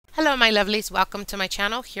Hello my lovelies, welcome to my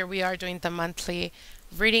channel. Here we are doing the monthly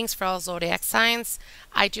readings for all zodiac signs.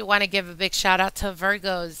 I do want to give a big shout out to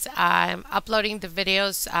Virgos. I'm uploading the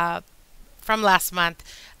videos from last month,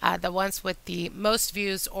 the ones with the most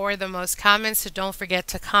views or the most comments, so don't forget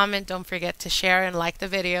to comment, don't forget to share and like the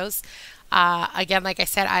videos. Again, like I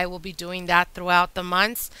said, I will be doing that throughout the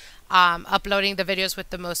months, uploading the videos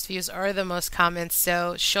with the most views or the most comments,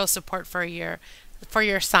 so show support for your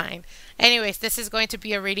sign. Anyways, this is going to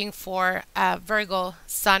be a reading for Virgo,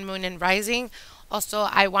 Sun, Moon, and Rising. Also,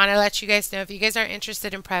 I want to let you guys know, if you guys are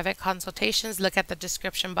interested in private consultations, look at the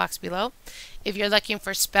description box below. If you're looking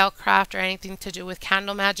for spellcraft or anything to do with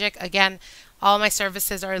candle magic, again, all my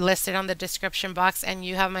services are listed on the description box, and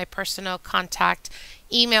you have my personal contact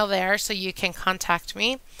email there, so you can contact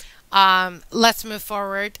me. Let's move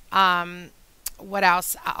forward. What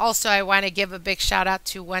else? Also, I want to give a big shout out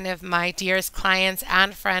to one of my dearest clients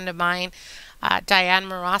and friend of mine, Diane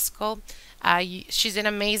Marasco. She's an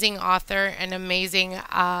amazing author, an amazing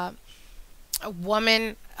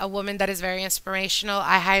woman, a woman that is very inspirational.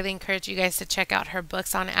 I highly encourage you guys to check out her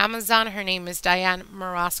books on Amazon. Her name is Diane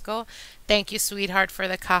Marasco. Thank you, sweetheart, for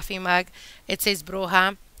the coffee mug. It says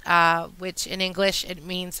bruja, which in English it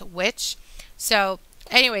means witch. So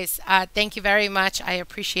anyways, thank you very much. I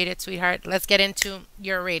appreciate it, sweetheart. Let's get into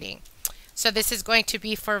your reading. So this is going to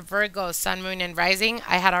be for Virgo, Sun, Moon, and Rising.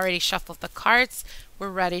 I had already shuffled the cards. We're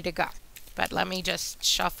ready to go. But let me just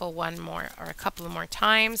shuffle one more or a couple more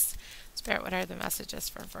times. Spirit, what are the messages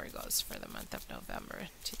for Virgos for the month of November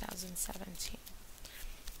 2017?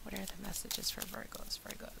 What are the messages for Virgos?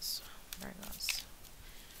 Virgos.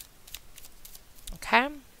 Okay.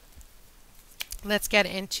 Let's get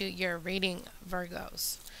into your reading,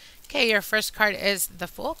 Virgos. Okay, your first card is the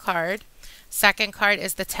Fool card. Second card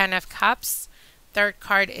is the Ten of Cups. Third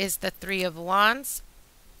card is the Three of Wands.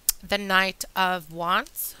 The Knight of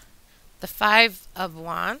Wands. The Five of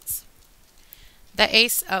Wands. The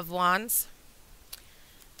Ace of Wands.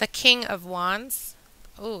 The King of Wands.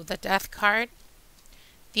 Oh, the Death card.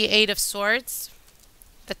 The Eight of Swords.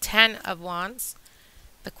 The Ten of Wands.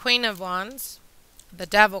 The Queen of Wands. The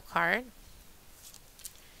Devil card.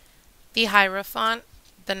 The Hierophant,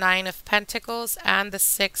 the Nine of Pentacles, and the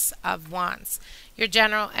Six of Wands. Your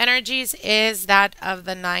general energies is that of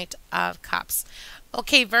the Knight of Cups.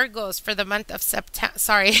 Okay, Virgos, for the month of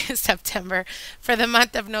September, for the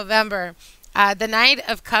month of November, the Knight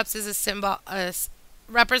of Cups is a symbol, a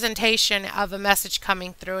representation of a message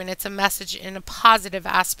coming through, and it's a message in a positive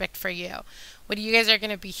aspect for you. What you guys are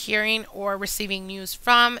going to be hearing or receiving news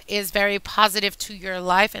from is very positive to your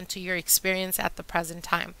life and to your experience at the present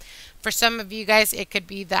time. For some of you guys, it could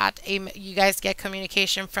be that you guys get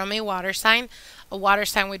communication from a water sign. A water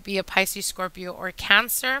sign would be a Pisces, Scorpio, or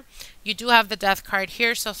Cancer. You do have the Death card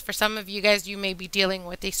here, so for some of you guys, you may be dealing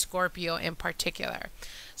with a Scorpio in particular.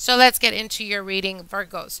 So let's get into your reading,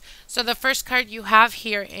 Virgos. So the first card you have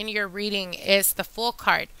here in your reading is the Fool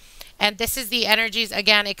card. And this is the energies.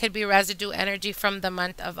 Again, it could be residue energy from the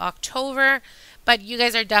month of October, but you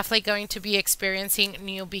guys are definitely going to be experiencing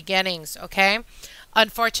new beginnings, okay?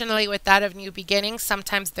 Unfortunately, with that of new beginnings,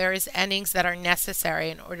 sometimes there is endings that are necessary.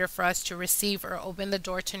 In order for us to receive or open the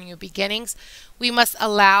door to new beginnings, we must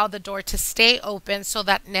allow the door to stay open so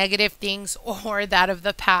that negative things or that of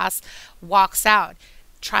the past walks out.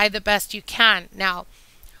 Try the best you can. Now,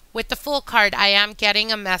 with the Fool card, I am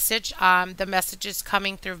getting a message. The message is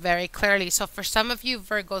coming through very clearly. So for some of you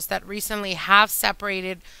Virgos that recently have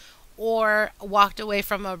separated or walked away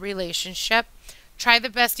from a relationship, try the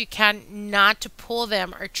best you can not to pull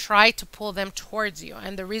them or try to pull them towards you.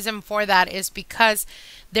 And the reason for that is because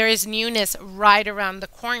there is newness right around the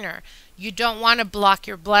corner. You don't want to block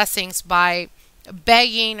your blessings by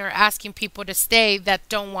begging or asking people to stay that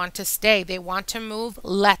don't want to stay. They want to move,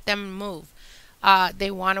 let them move. They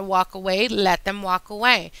want to walk away, let them walk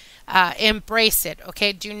away. Embrace it,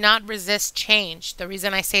 okay? Do not resist change. The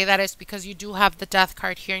reason I say that is because you do have the Death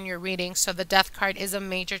card here in your reading. So the Death card is a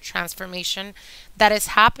major transformation that is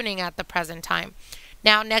happening at the present time.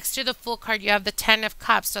 Now, next to the Fool card, you have the Ten of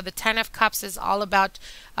Cups. So the Ten of Cups is all about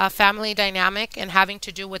family dynamic and having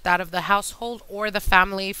to do with that of the household or the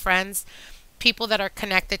family, friends, people that are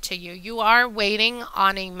connected to you. You are waiting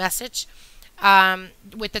on a message.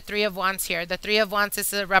 With the Three of Wands here. The Three of Wands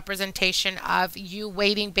is a representation of you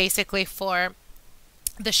waiting basically for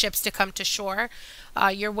the ships to come to shore.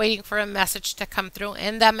 You're waiting for a message to come through,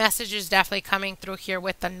 and that message is definitely coming through here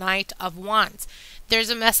with the Knight of Wands.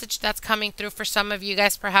 There's a message that's coming through for some of you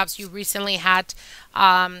guys. Perhaps you recently had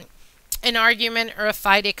an argument or a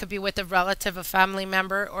fight. It could be with a relative, a family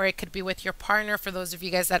member, or it could be with your partner. For those of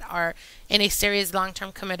you guys that are in a serious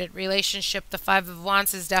long-term committed relationship, the Five of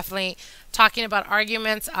Wands is definitely talking about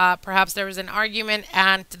arguments. Perhaps there was an argument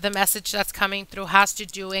and the message that's coming through has to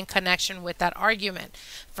do in connection with that argument.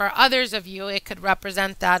 For others of you, it could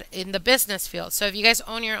represent that in the business field. So if you guys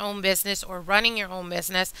own your own business or running your own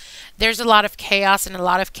business, there's a lot of chaos and a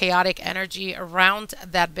lot of chaotic energy around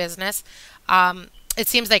that business. It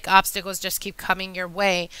seems like obstacles just keep coming your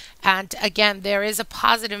way. And again, there is a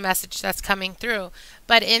positive message that's coming through.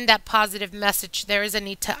 But in that positive message, there is a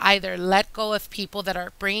need to either let go of people that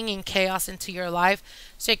are bringing chaos into your life.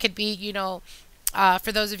 So it could be, you know,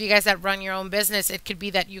 for those of you guys that run your own business, it could be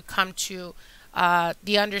that you come to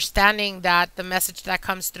the understanding that the message that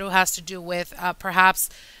comes through has to do with perhaps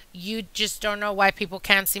you just don't know why people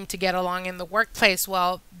can't seem to get along in the workplace.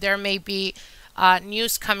 Well, there may be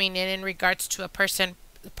news coming in regards to a person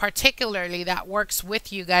particularly that works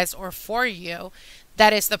with you guys or for you,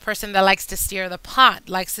 that is the person that likes to steer the pot,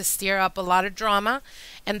 likes to steer up a lot of drama,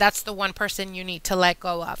 and that's the one person you need to let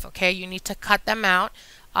go of. Okay, you need to cut them out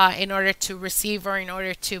in order to receive or in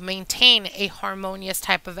order to maintain a harmonious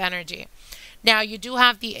type of energy. Now, you do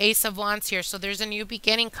have the Ace of Wands here, so there's a new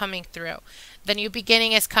beginning coming through. The new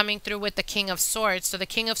beginning is coming through with the King of Swords. So the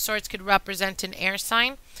King of Swords could represent an air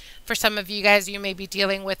sign. For some of you guys, you may be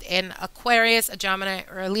dealing with an Aquarius, a Gemini,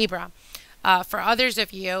 or a Libra. For others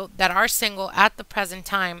of you that are single at the present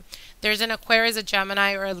time, there's an Aquarius, a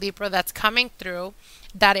Gemini, or a Libra that's coming through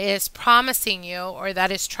that is promising you or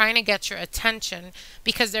that is trying to get your attention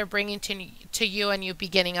because they're bringing to you a new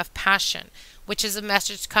beginning of passion, which is a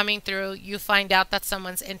message coming through. You find out that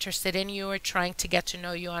someone's interested in you or trying to get to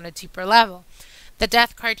know you on a deeper level. The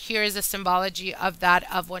Death card here is a symbology of that,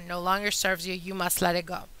 of what no longer serves you, you must let it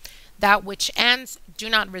go. That which ends, do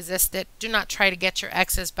not resist it. Do not try to get your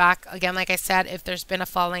exes back. Again, like I said, if there's been a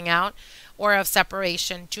falling out or of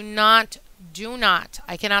separation, do not,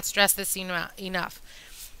 I cannot stress this enough.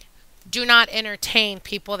 Do not entertain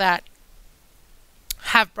people that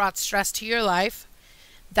have brought stress to your life,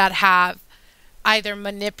 that have either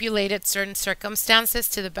manipulated certain circumstances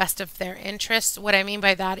to the best of their interests. What I mean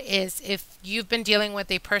by that is if you've been dealing with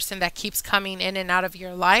a person that keeps coming in and out of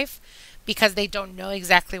your life because they don't know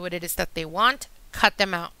exactly what it is that they want, cut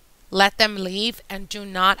them out. Let them leave and do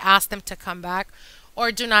not ask them to come back,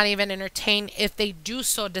 or do not even entertain if they do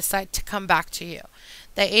so decide to come back to you.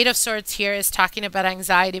 The Eight of Swords here is talking about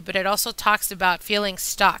anxiety, but it also talks about feeling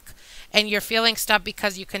stuck. And you're feeling stuck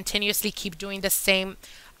because you continuously keep doing the same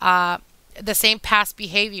past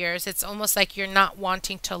behaviors. It's almost like you're not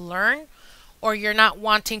wanting to learn, or you're not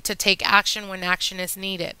wanting to take action when action is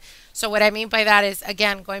needed. So what I mean by that is,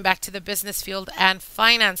 again, going back to the business field and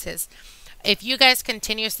finances, if you guys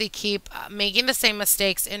continuously keep making the same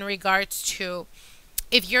mistakes in regards to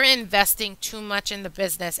if you're investing too much in the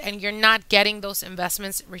business and you're not getting those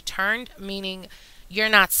investments returned, meaning you're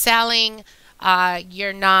not selling,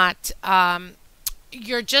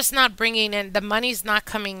 you're just not bringing in, the money's not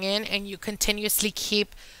coming in, and you continuously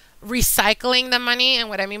keep recycling the money. And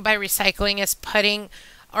what I mean by recycling is putting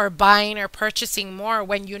or buying or purchasing more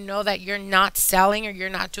when you know that you're not selling or you're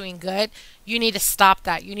not doing good. You need to stop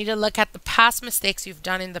that. You need to look at the past mistakes you've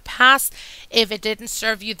done in the past. If it didn't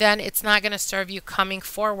serve you then, it's not going to serve you coming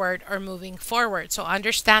forward or moving forward. So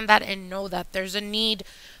understand that and know that there's a need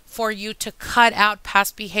for you to cut out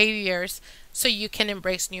past behaviors so you can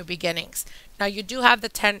embrace new beginnings. Now, you do have the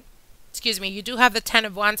 10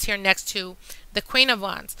 of Wands here next to the Queen of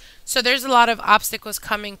Wands. So there's a lot of obstacles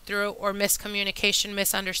coming through, or miscommunication,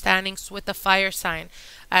 misunderstandings with the fire sign.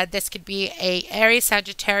 This could be a Aries,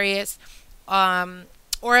 Sagittarius,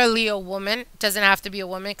 or a Leo woman. Doesn't have to be a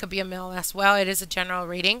woman, it could be a male as well. It is a general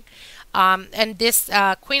reading. And this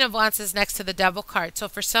Queen of Wands is next to the Devil card. So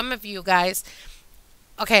for some of you guys,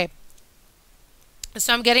 okay,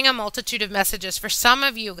 so I'm getting a multitude of messages. For some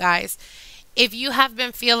of you guys, if you have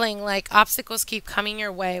been feeling like obstacles keep coming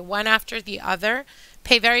your way one after the other,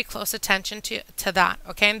 pay very close attention to that,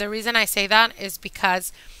 okay? And the reason I say that is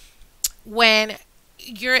because when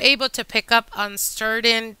you're able to pick up on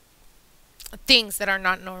certain things that are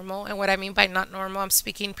not normal, and what I mean by not normal, I'm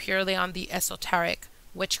speaking purely on the esoteric,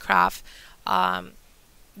 witchcraft, blockages,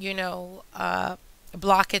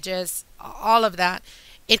 all of that.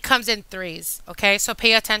 It comes in threes, okay? So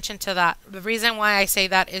pay attention to that. The reason why I say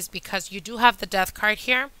that is because you do have the Death card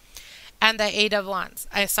here and the Eight of Wands.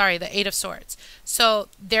 The Eight of Swords. So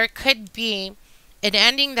there could be an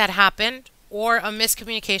ending that happened or a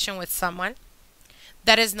miscommunication with someone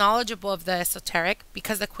that is knowledgeable of the esoteric,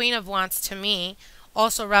 because the Queen of Wands to me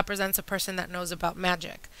also represents a person that knows about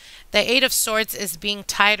magic. The Eight of Swords is being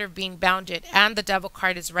tied or being bounded, and the Devil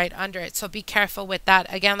card is right under it. So be careful with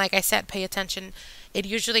that. Again, like I said, pay attention. It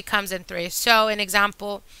usually comes in threes. So an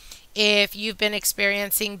example, if you've been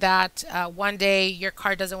experiencing that one day your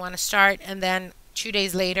car doesn't want to start, and then 2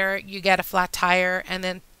 days later you get a flat tire, and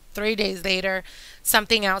then 3 days later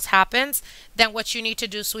something else happens, then what you need to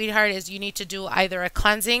do, sweetheart, is you need to do either a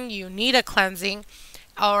cleansing, you need a cleansing,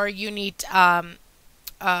 or you need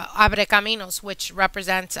abre caminos, which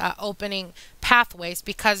represents opening pathways,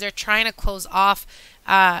 because they're trying to close off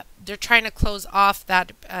that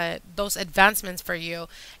those advancements for you,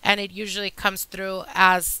 and it usually comes through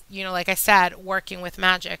as, you know, like I said, working with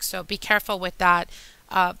magic. So be careful with that,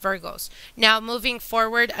 Virgos. Now moving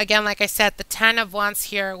forward, again, like I said, the 10 of Wands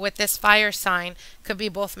here with this fire sign could be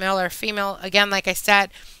both male or female. Again, like I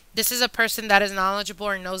said, this is a person that is knowledgeable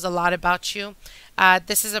or knows a lot about you.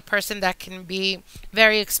 This is a person that can be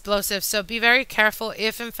very explosive. So be very careful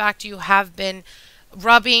if in fact you have been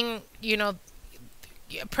rubbing, you know,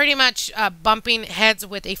 pretty much bumping heads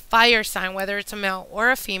with a fire sign, whether it's a male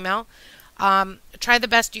or a female. Try the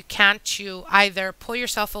best you can to either pull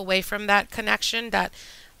yourself away from that connection, that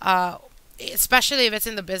especially if it's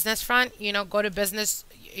in the business front, you know, go to business,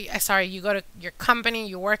 sorry, you go to your company,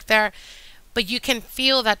 you work there, but you can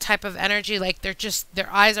feel that type of energy, like they're just,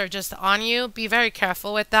 their eyes are just on you. Be very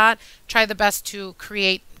careful with that. Try the best to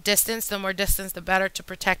create distance. The more distance, the better, to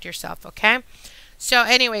protect yourself, okay? So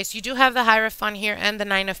anyways, you do have the Hierophant here and the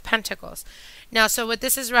Nine of Pentacles. Now, so what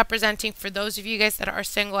this is representing for those of you guys that are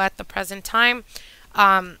single at the present time,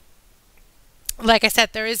 like I said,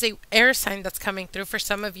 there is a air sign that's coming through. For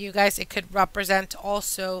some of you guys, it could represent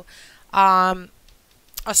also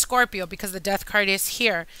a Scorpio, because the Death card is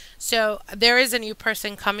here. So there is a new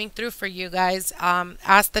person coming through for you guys,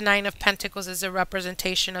 as the Nine of Pentacles is a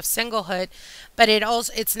representation of singlehood, but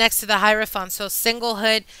it's next to the Hierophant. So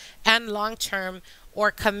singlehood and long-term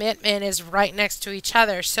or commitment is right next to each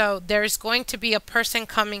other. So there's going to be a person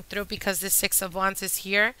coming through, because the Six of Wands is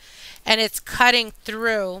here, and it's cutting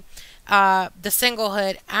through the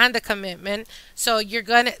singlehood and the commitment. So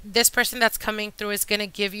this person that's coming through is gonna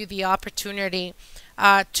give you the opportunity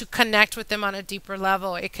to connect with them on a deeper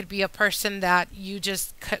level. It could be a person that you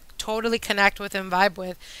just totally connect with and vibe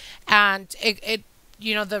with, and it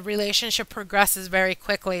you know, the relationship progresses very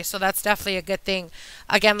quickly. So that's definitely a good thing.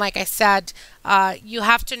 Again, like I said, you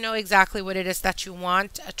have to know exactly what it is that you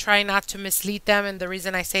want. Try not to mislead them, and the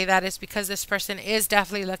reason I say that is because this person is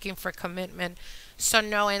definitely looking for commitment. So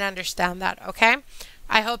know and understand that, okay?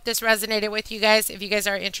 I hope this resonated with you guys. If you guys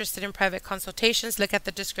are interested in private consultations, look at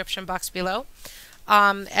the description box below.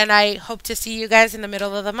 And I hope to see you guys in the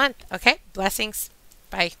middle of the month. Okay? Blessings.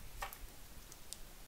 Bye.